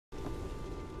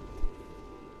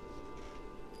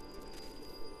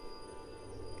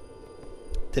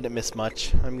didn't miss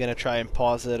much. I'm gonna try and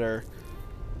pause it or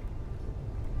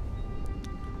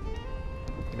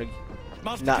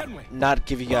not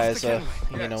give you guys a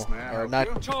or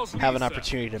not have an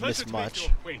opportunity to miss much,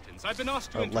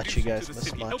 or let you guys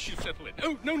miss much.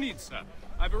 Oh, no need, sir.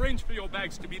 I've arranged for your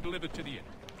bags to be delivered to the inn.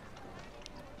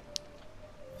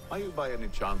 Are you by any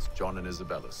chance John and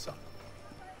Isabella's son?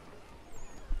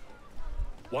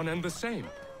 One and the same.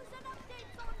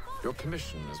 Your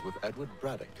commission is with Edward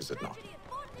Braddock, is it not?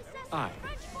 Aye.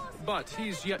 But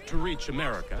he's yet to reach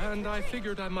America, and I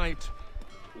figured I might...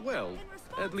 Well,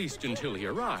 at least until he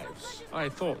arrives, I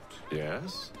thought.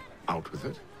 Yes? Out with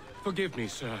it. Forgive me,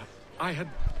 sir. I had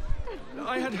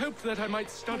hoped that I might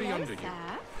study under you.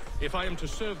 If I am to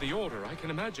serve the Order, I can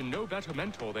imagine no better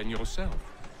mentor than yourself.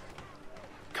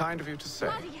 Kind of you to say,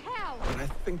 but I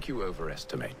think you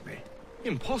overestimate me.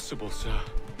 Impossible, sir.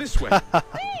 This way.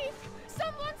 Thief!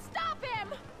 Someone stop him!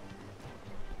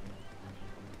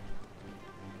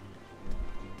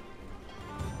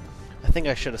 I think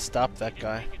I should have stopped that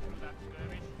guy.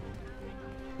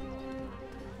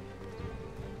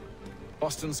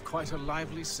 Boston's quite a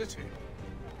lively city.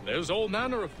 There's all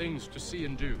manner of things to see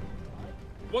and do.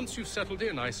 Once you've settled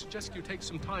in, I suggest you take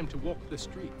some time to walk the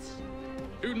streets.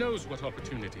 Who knows what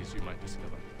opportunities you might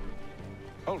discover.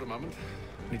 Hold a moment.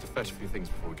 I need to fetch a few things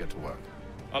before we get to work.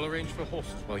 I'll arrange for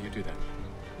horses while you do that.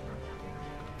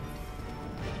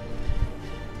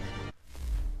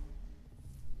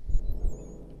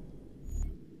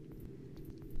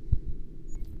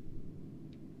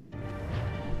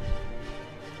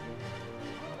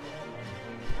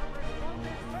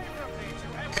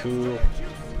 Cool.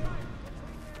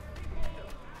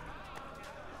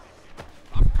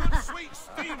 Good sweet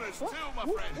steamers too, my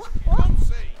friends. Come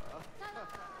see.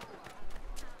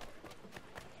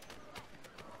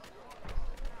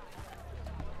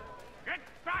 Get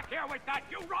back here with that,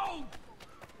 you rogue!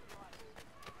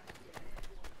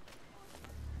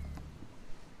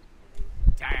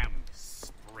 Damn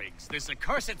sprigs. This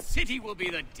accursed city will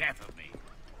be the death of me.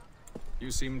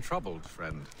 You seem troubled,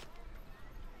 friend.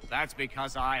 That's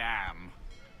because I am.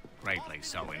 Greatly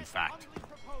so, in fact.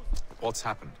 What's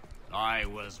happened? I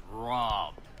was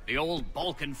robbed. The old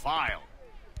Balkan file.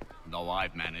 Though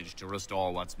I've managed to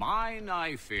restore what's mine,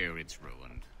 I fear it's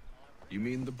ruined. You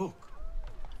mean the book?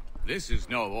 This is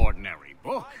no ordinary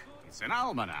book. It's an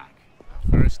almanac.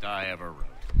 The first I ever wrote.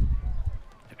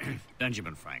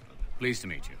 Benjamin Franklin, pleased to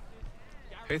meet you.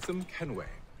 Haytham Kenway.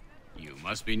 You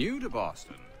must be new to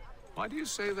Boston. Why do you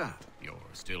say that? You're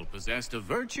still possessed of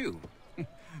virtue.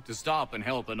 To stop and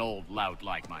help an old lout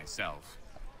like myself.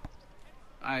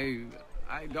 I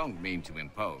don't mean to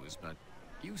impose, but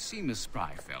you seem a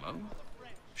spry fellow.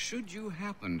 Should you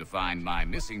happen to find my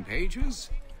missing pages,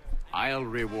 I'll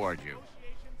reward you.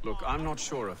 Look, I'm not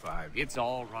sure if I've... It's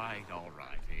all right, all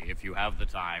right. If you have the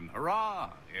time, hurrah!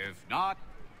 If not,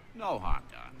 no harm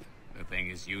done. The thing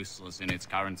is useless in its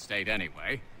current state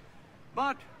anyway.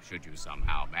 But should you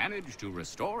somehow manage to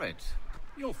restore it,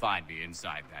 you'll find me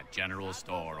inside that general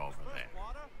store over there.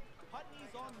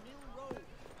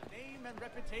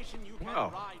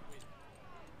 Well,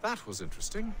 that was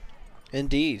interesting.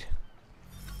 Indeed.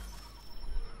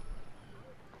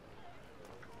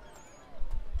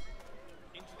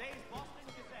 In today's Boston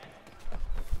Gazette.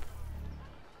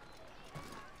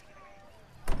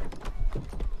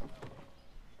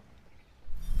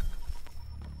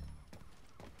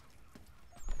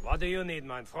 What do you need,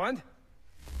 my friend?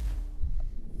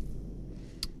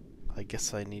 I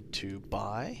guess I need to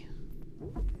buy.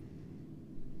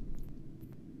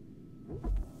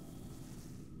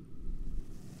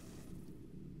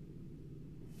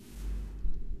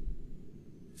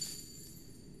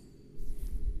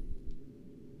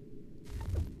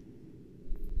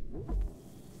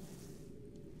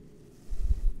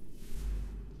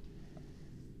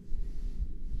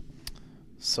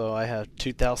 So I have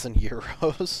 2,000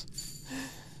 euros.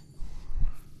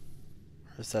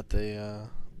 Or is that the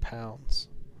pounds?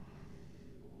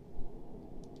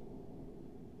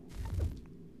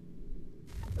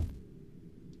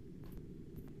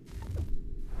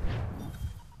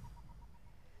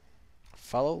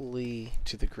 Follow Lee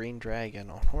to the Green Dragon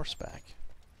on horseback.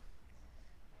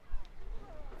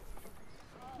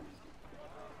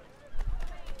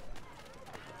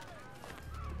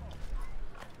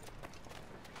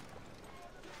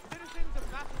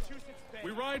 We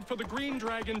ride for the Green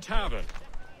Dragon Tavern.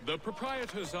 The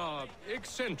proprietors are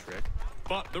eccentric,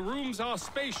 but the rooms are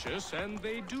spacious and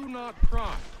they do not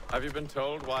pry. Have you been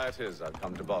told why it is I've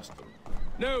come to Boston?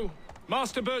 No,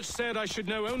 Master Birch said I should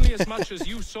know only as much as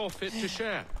you saw fit to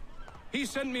share. He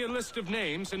sent me a list of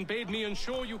names and bade me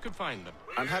ensure you could find them.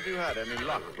 And have you had any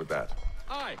luck with that?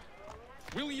 Aye.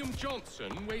 William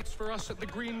Johnson waits for us at the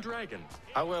Green Dragon.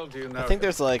 How well do you know I think him?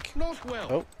 there's like... Not well,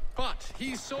 Oh. but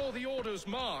he saw the order's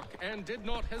mark and did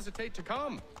not hesitate to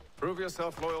come. Prove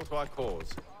yourself loyal to our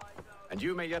cause. And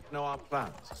you may yet know our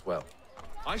plans as well.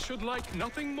 I should like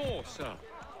nothing more, sir.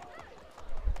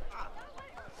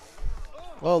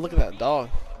 Whoa, look at that dog.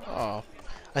 Oh.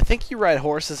 I think you ride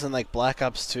horses in like Black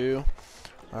Ops 2.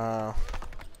 I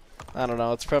don't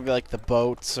know. It's probably like the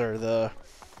boats or the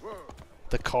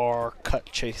car cut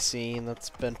chase scene that's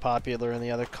been popular in the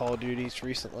other Call of Duties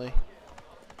recently.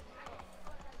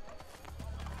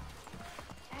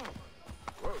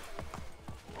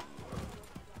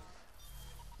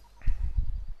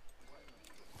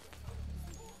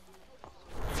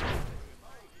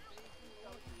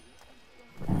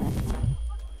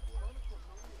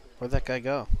 Where'd that guy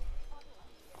go?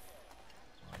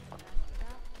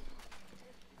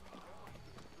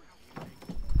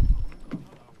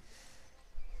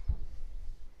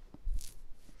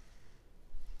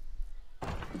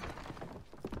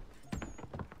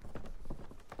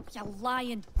 You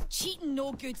lying, cheating,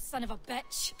 no good son of a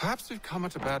bitch. Perhaps we've come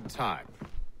at a bad time.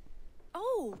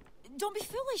 Oh, don't be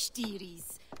foolish,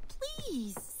 dearies.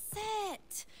 Please,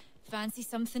 sit. Fancy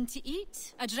something to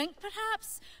eat? A drink,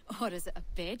 perhaps? Or is it a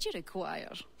bed you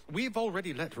require? We've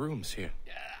already let rooms here.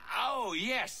 Oh,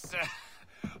 yes.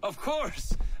 Of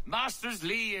course. Masters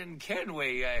Lee and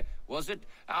Kenway, was it?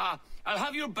 I'll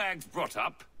have your bags brought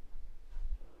up.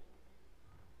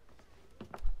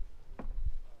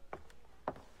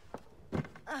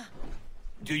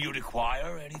 Do you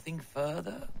require anything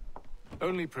further?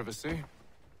 Only privacy.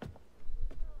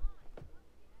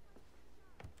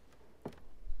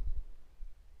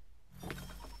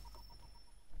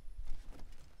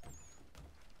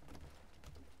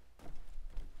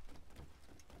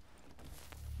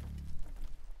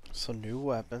 Some new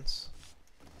weapons.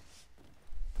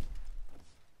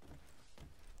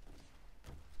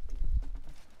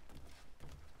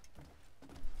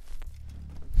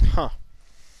 Huh.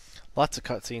 Lots of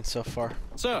cutscenes so far.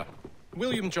 Sir,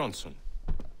 William Johnson.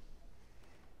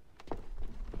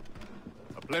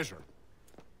 A pleasure.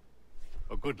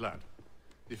 A good lad,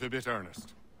 if a bit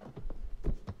earnest.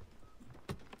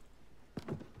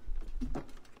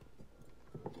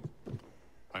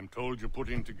 I'm told you're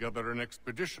putting together an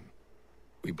expedition.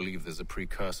 We believe there's a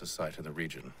precursor site in the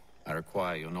region. I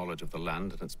require your knowledge of the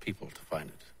land and its people to find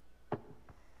it.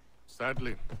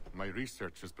 Sadly, my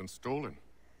research has been stolen.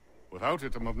 Without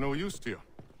it, I'm of no use to you.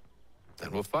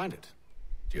 Then we'll find it.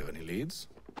 Do you have any leads?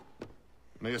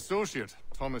 My associate,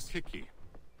 Thomas Hickey,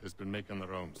 has been making the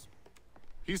rounds.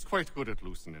 He's quite good at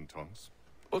loosening tongues.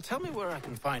 Well, tell me where I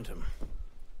can find him.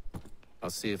 I'll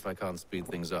see if I can't speed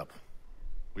things up.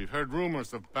 We've heard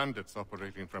rumors of bandits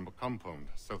operating from a compound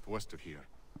southwest of here.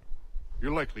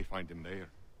 You'll likely find him there.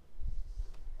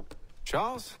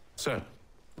 Charles? Sir,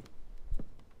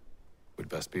 We'd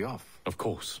best be off. of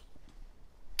course.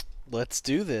 Let's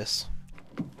do this.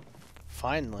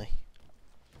 Finally.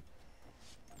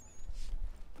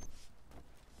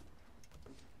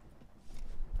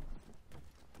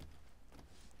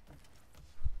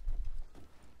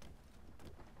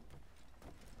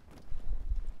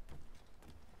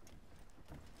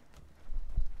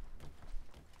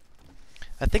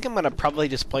 I think I'm going to probably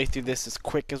just play through this as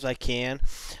quick as I can.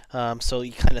 So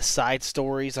you kind of side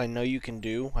stories I know you can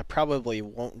do. I probably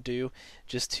won't do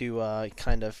just to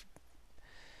kind of...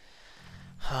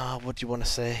 what do you want to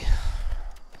say?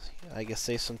 I guess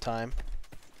save some time.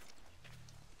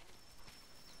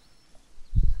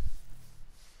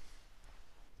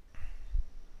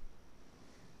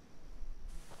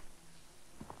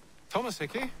 Thomas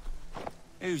Hickey?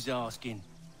 Who's asking?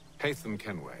 Haytham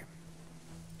Kenway.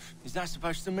 Is that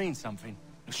supposed to mean something?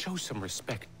 Show some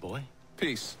respect, boy.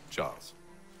 Peace, Charles.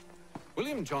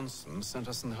 William Johnson sent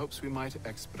us in the hopes we might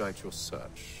expedite your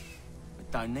search. We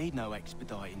don't need no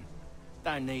expediting.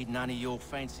 Don't need none of your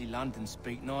fancy London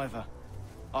speak neither.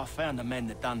 I found the men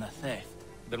that done the theft.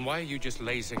 Then why are you just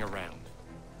lazing around?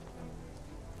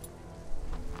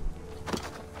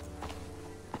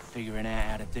 Figuring out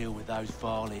how to deal with those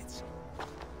varlets.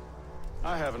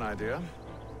 I have an idea.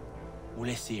 Well,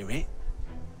 let's hear it.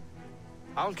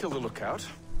 I'll kill the lookout,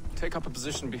 take up a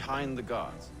position behind the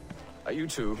guards. You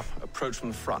two approach from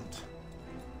the front.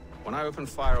 When I open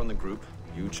fire on the group,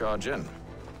 you charge in.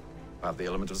 We'll have the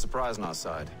element of surprise on our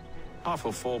side. Half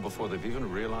will fall before they've even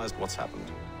realized what's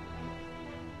happened.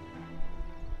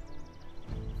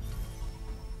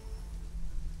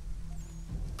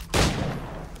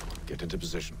 Get into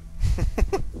position.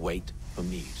 Wait for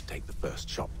me to take the first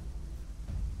shot.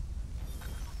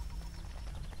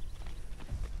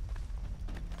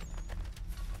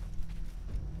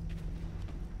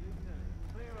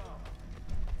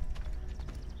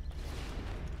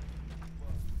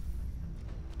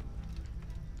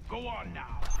 Go on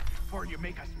now, before you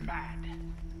make us mad.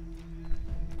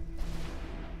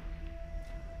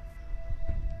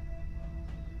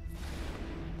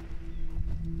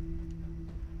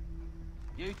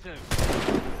 You too.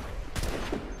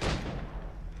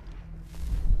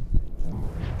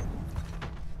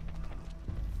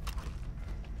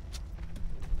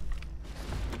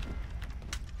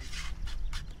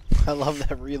 I love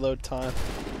that reload time.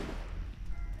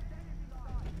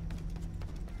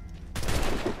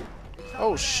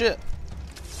 Oh shit.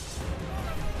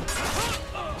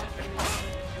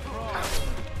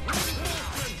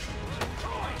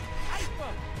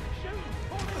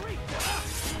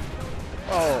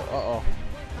 Oh, uh-oh.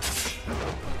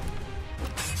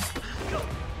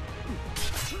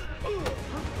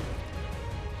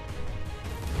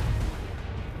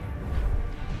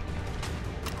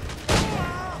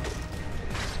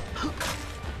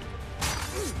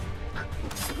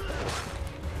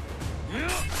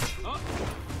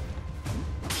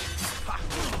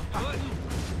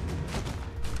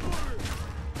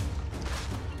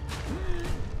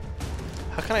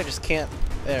 How can I just can't?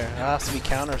 There, it has to be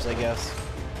counters, I guess.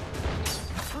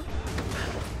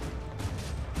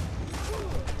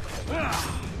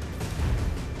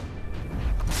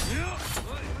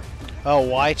 Oh,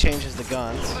 Y changes the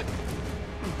guns.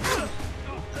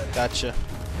 Gotcha.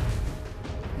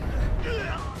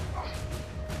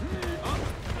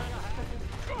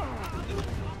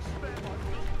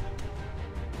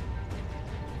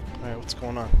 Alright, what's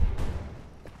going on?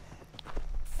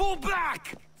 Fall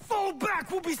back! Fall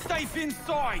back! We'll be safe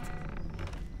inside!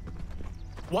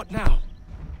 What now?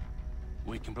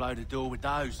 We can blow the door with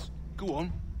those. Go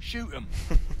on, shoot them.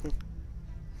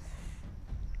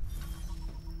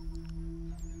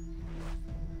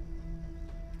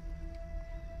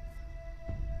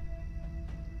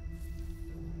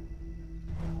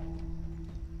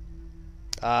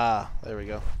 Ah, there we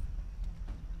go.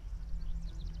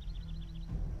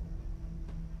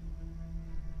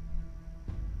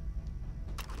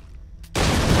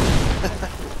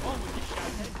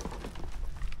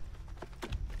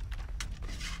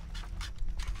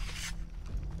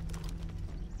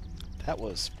 That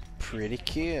was pretty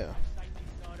cute.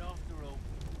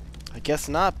 I guess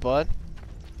not, bud.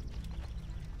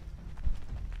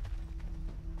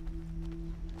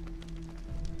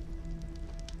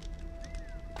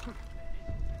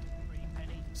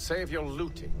 Save your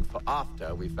looting for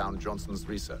after we found Johnson's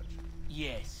research.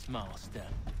 Yes, master.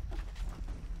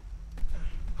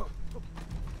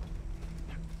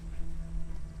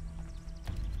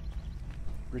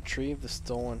 Retrieve the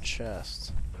stolen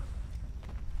chest.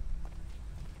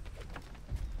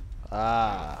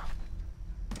 Ah.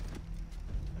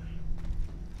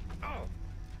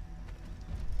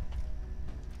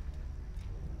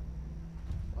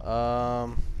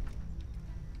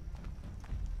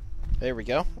 There we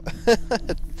go.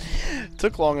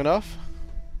 Took long enough.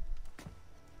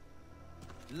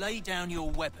 Lay down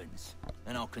your weapons,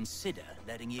 and I'll consider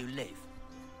letting you live.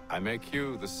 I make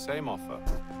you the same offer.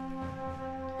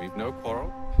 We've no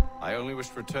quarrel. I only wish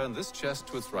to return this chest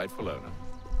to its rightful owner.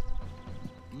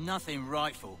 Nothing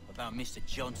rightful about Mr.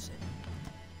 Johnson.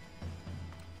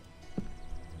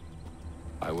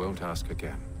 I won't ask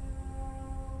again.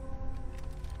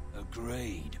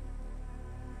 Agreed.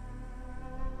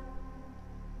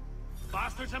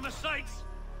 Bastards in my sights!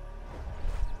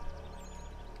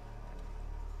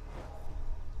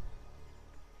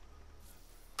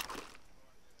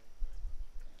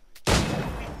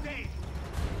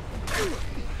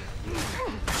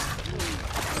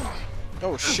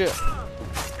 Oh shit.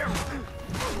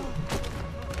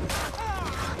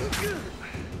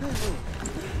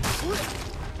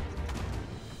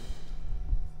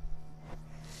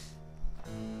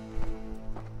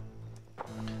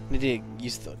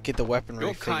 Need to get the weaponry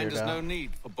Your kind figured has out. no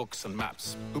need for books and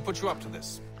maps. Who put you up to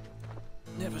this?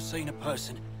 Never seen a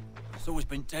person. It's always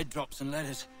been dead drops and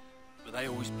letters. But they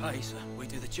always pay, so we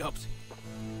do the jobs.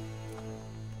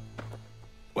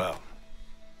 Well,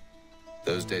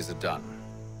 those days are done.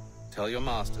 Tell your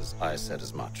masters I said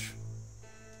as much.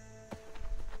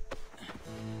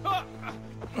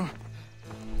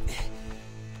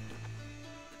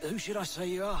 Who should I say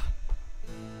you are?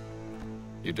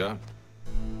 You don't?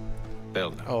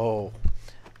 They'll know. Oh,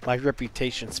 my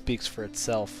reputation speaks for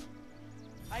itself.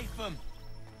 Atham,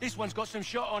 this one's got some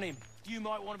shot on him. You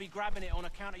might want to be grabbing it on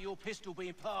account of your pistol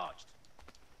being parched.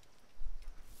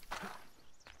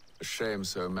 A shame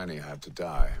so many had to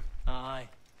die. Aye.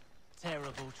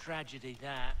 Terrible tragedy,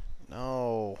 that.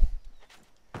 No.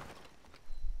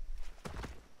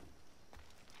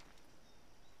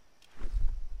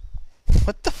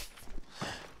 What the f—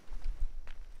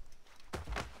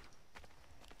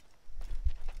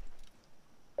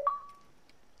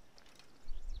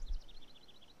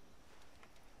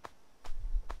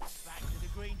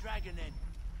 wagon then.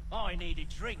 I need a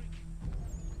drink.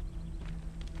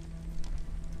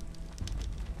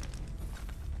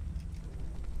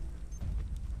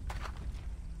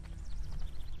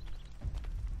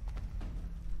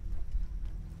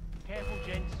 Careful,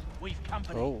 gents. We've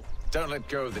company. Oh. Don't let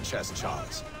go of the chest,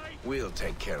 Charles. We'll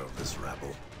take care of this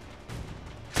rabble.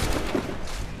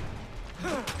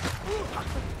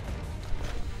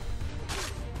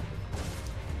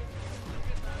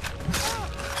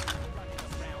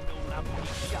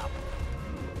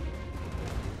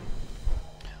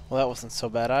 Well, that wasn't so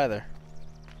bad either.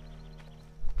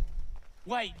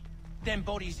 Wait, them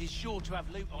bodies is sure to have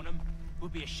loot on them.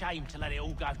 Would be a shame to let it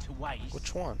all go to waste.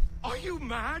 Which one? Are you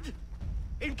mad?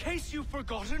 In case you've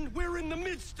forgotten, we're in the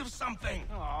midst of something.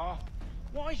 Aw,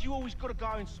 why's you always gotta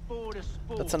go and spoil the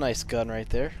sport? That's a nice gun right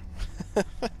there.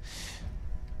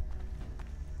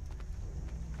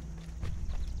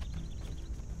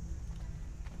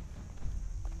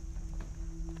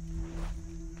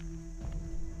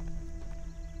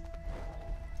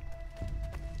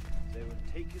 They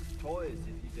would take his toys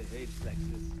if he behaved like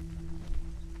this.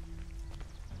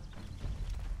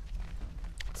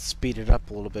 Speed it up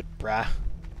a little bit, brah.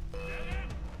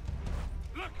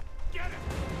 Look, get it.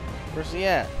 Where's he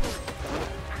at?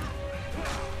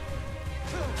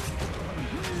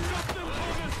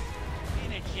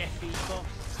 In a Jeffy box.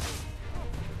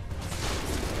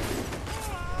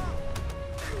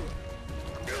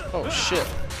 Oh shit.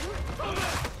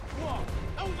 What?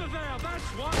 Over there, that's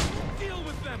what. Deal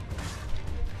with them.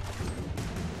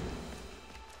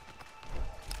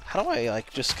 How do I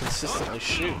like just consistently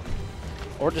shoot?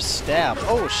 Or just stab?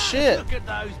 Oh shit! Look at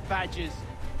those badgers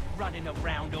running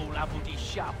around all uppity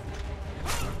shop.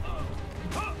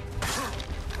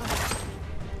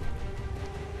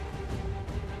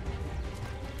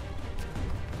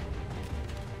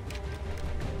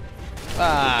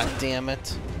 Ah, damn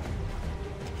it.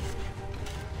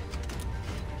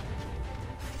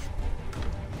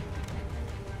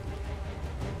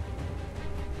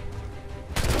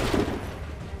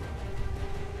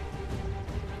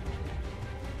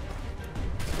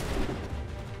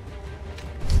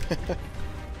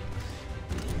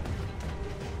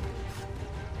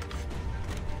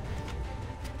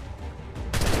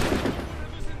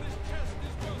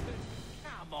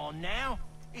 Come on now.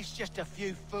 It's just a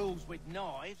few fools with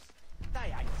knives.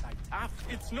 They ain't so tough.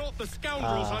 It's not the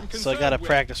scoundrels I'm concerned So I gotta with.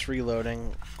 practice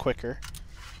reloading quicker.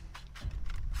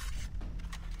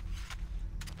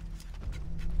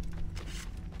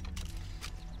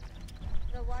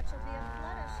 The watch will be a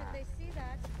flutter should they see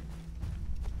that.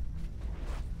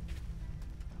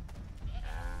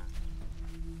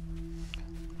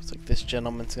 Looks like this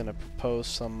gentleman's gonna propose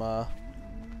some, Oh.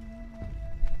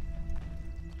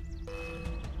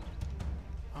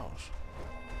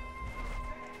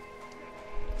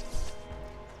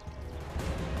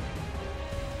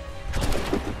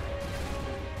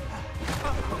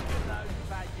 Those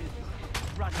badgers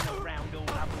running around all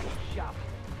uppity shop.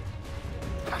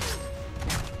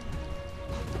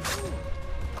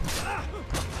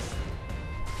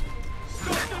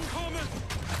 Stop them, Thomas!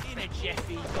 In a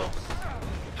Jeffy box.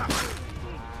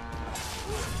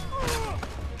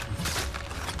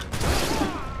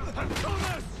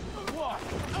 Thomas! What?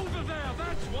 Over there,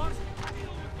 that's what.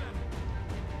 Deal with them.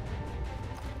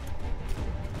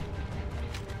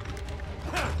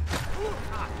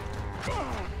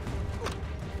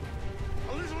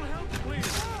 A little help,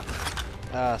 please.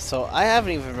 So I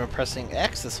haven't even been pressing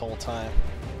X this whole time.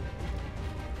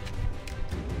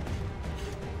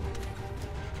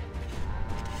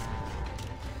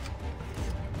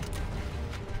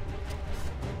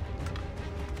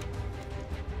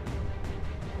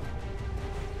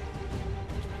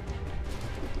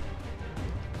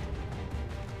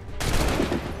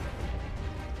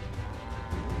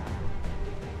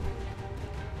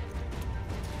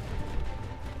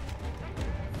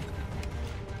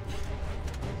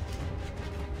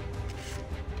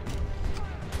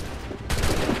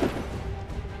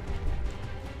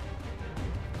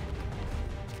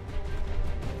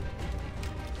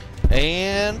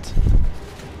 And do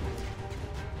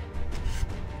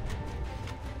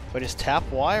I just tap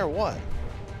Y or what?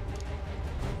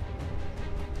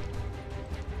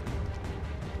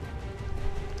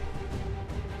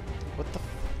 What the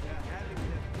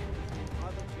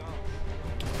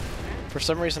For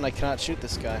some reason I cannot shoot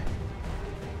this guy.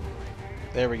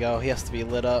 There we go, he has to be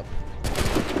lit up.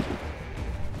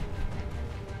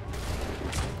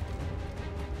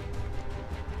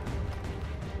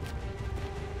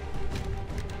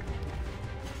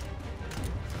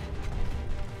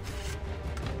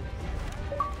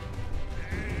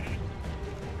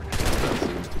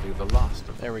 the last of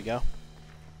them. There we go.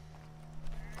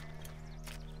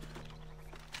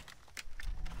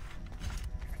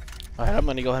 Alright, I'm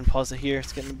gonna go ahead and pause it here.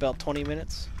 It's getting about 20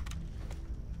 minutes.